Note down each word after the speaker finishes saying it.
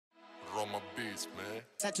beats, man.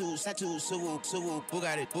 Tattoos, suwu,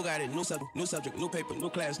 Bugatti, new subject, new paper, new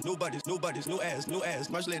class, no buddies, no ass.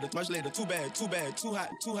 Much later, too bad, too hot,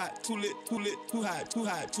 too lit, too high,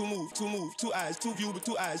 too move, too eyes, too view, but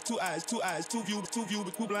two eyes, too view, but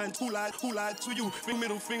too blind, who lied to you?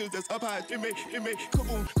 Middle fingers that's up high, it made,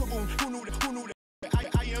 kaboom, who knew that?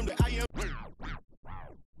 I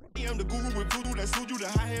am the guru with voodoo that suit you, the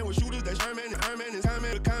high hand with shooters, that's Herman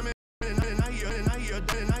and comment, and I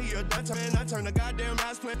hear that time, I turn the goddamn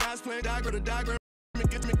eyes playing, diagram,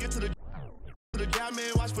 get to the job,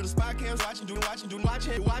 man, watch for the spy cams,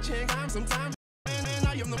 watching, time, sometimes, and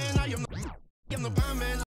I am the bomb,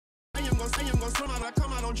 man. I am gonna swim out, I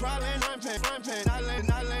come out on dry land, frying pan, I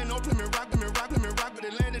land, no Plymouth rock, but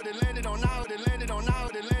it landed on now,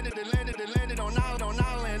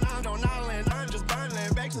 I'm just burn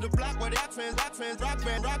land, back to the block where the rock fans, rock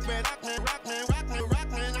band, I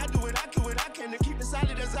do it, I can to keep it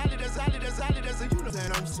solid as a unit,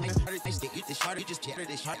 and I'm swinging. I stick, you just harder,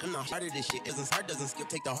 this heart, I'm not harder, this shit doesn't skip,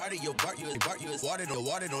 take the heart of your Bart, you is water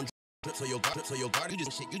don't drip, so your guard, you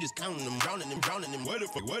just counting them, drowning them, where the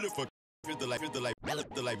fuck, feel the life,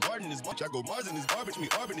 Barton is watch, I go Mars in this bar between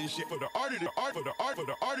Arbin and shit, for the art of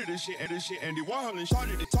this shit, Andy Warhol and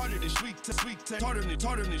started it, sweet, tartar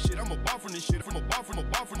this shit, I'm a bar from this shit, I'm a bar from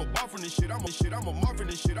this shit, I'm a Marvin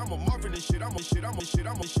this shit, I'm a Marvin this shit, I'm a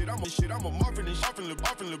Marvin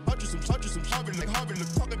touch you some Harvard, like Harvard,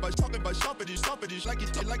 talking about sharpish, like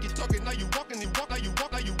you talking, now you walking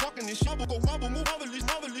this shovel, go wobble, move marvelous,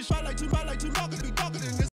 try like to talking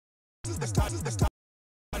in this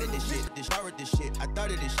this shit. I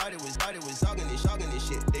thought it was hogging this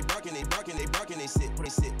shit. They barking, they sit, put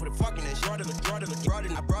it fuck in that shit.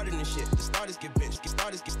 I brought in this shit. The starters get benched, get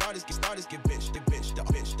benched.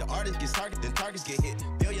 The artists get targeted, then targets get hit.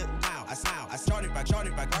 Billion now, I started by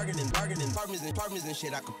bargaining, apartments and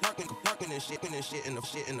shit. I could park in and shit,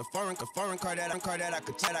 in the foreign car that I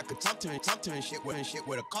could talk to and shit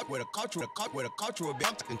with a cultural bit.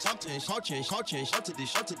 I can talk to and shout to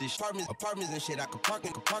this apartments and shit. I could park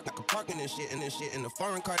and shit in the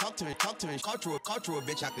foreign car. Talk to and cultural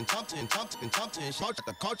bitch. I can talk to and shout at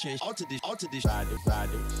the culture and all to this. Ride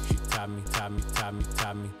it. She tie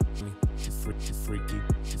me. She freaky.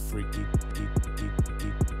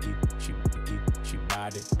 She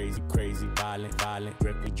body crazy, violent,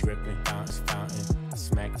 dripping, fountain. I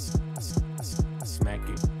smack it.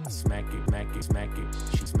 She smack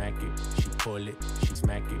it. She pull it. She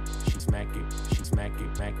smack it.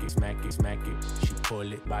 She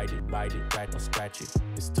pull it, bite it, scratch it.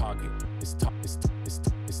 It's target.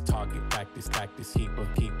 Practice,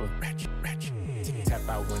 keeper. Ratchet. Tap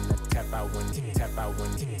out when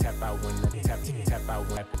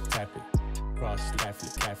tap it. Cross,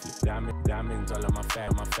 Catholic. Diamonds all on my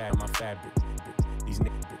fabric. These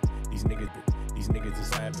niggas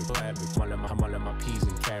is average. All of my peas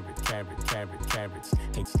and carrots.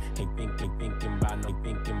 Ain't thinking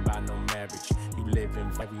about no marriage. You live in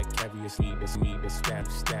vicariously, that's me, that's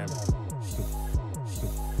staring.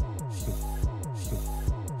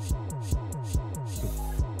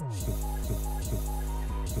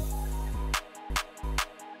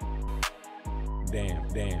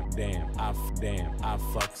 Damn, I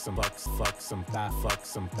fuck some thigh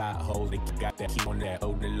hole. They got that key on that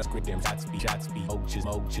old look with them shots be Oaches,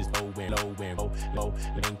 low.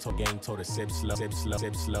 Gang told her sip slow.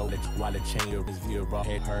 While the chain of his view raw,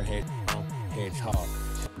 her head on, hedgehog.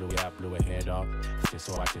 Blew her head off. Just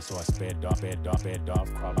so I sped off.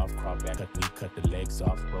 Crawl back, cut the legs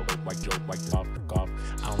off. White off.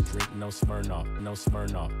 I don't drink no Smirnoff.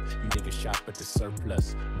 You niggas shop at the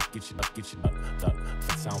surplus. Get you up.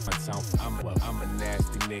 Sound. I'm a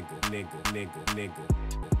nasty nigga.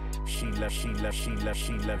 She love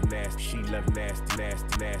nasty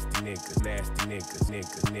niggas.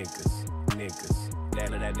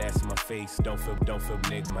 That's my face. Don't feel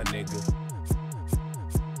nigga, my nigga.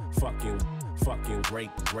 Fucking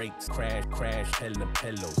breaks, crash, hell in the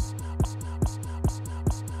pillows.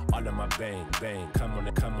 All of my bang, come on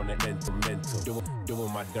the mental.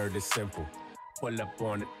 Doing my dirt is simple. Pull up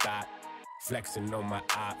on the dot, flexing on my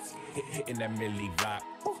ops, hitting that milli rock.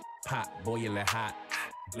 Pot boiling hot,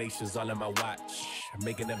 glaciers all in my watch,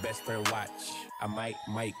 making the best friend watch. I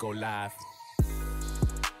might go live.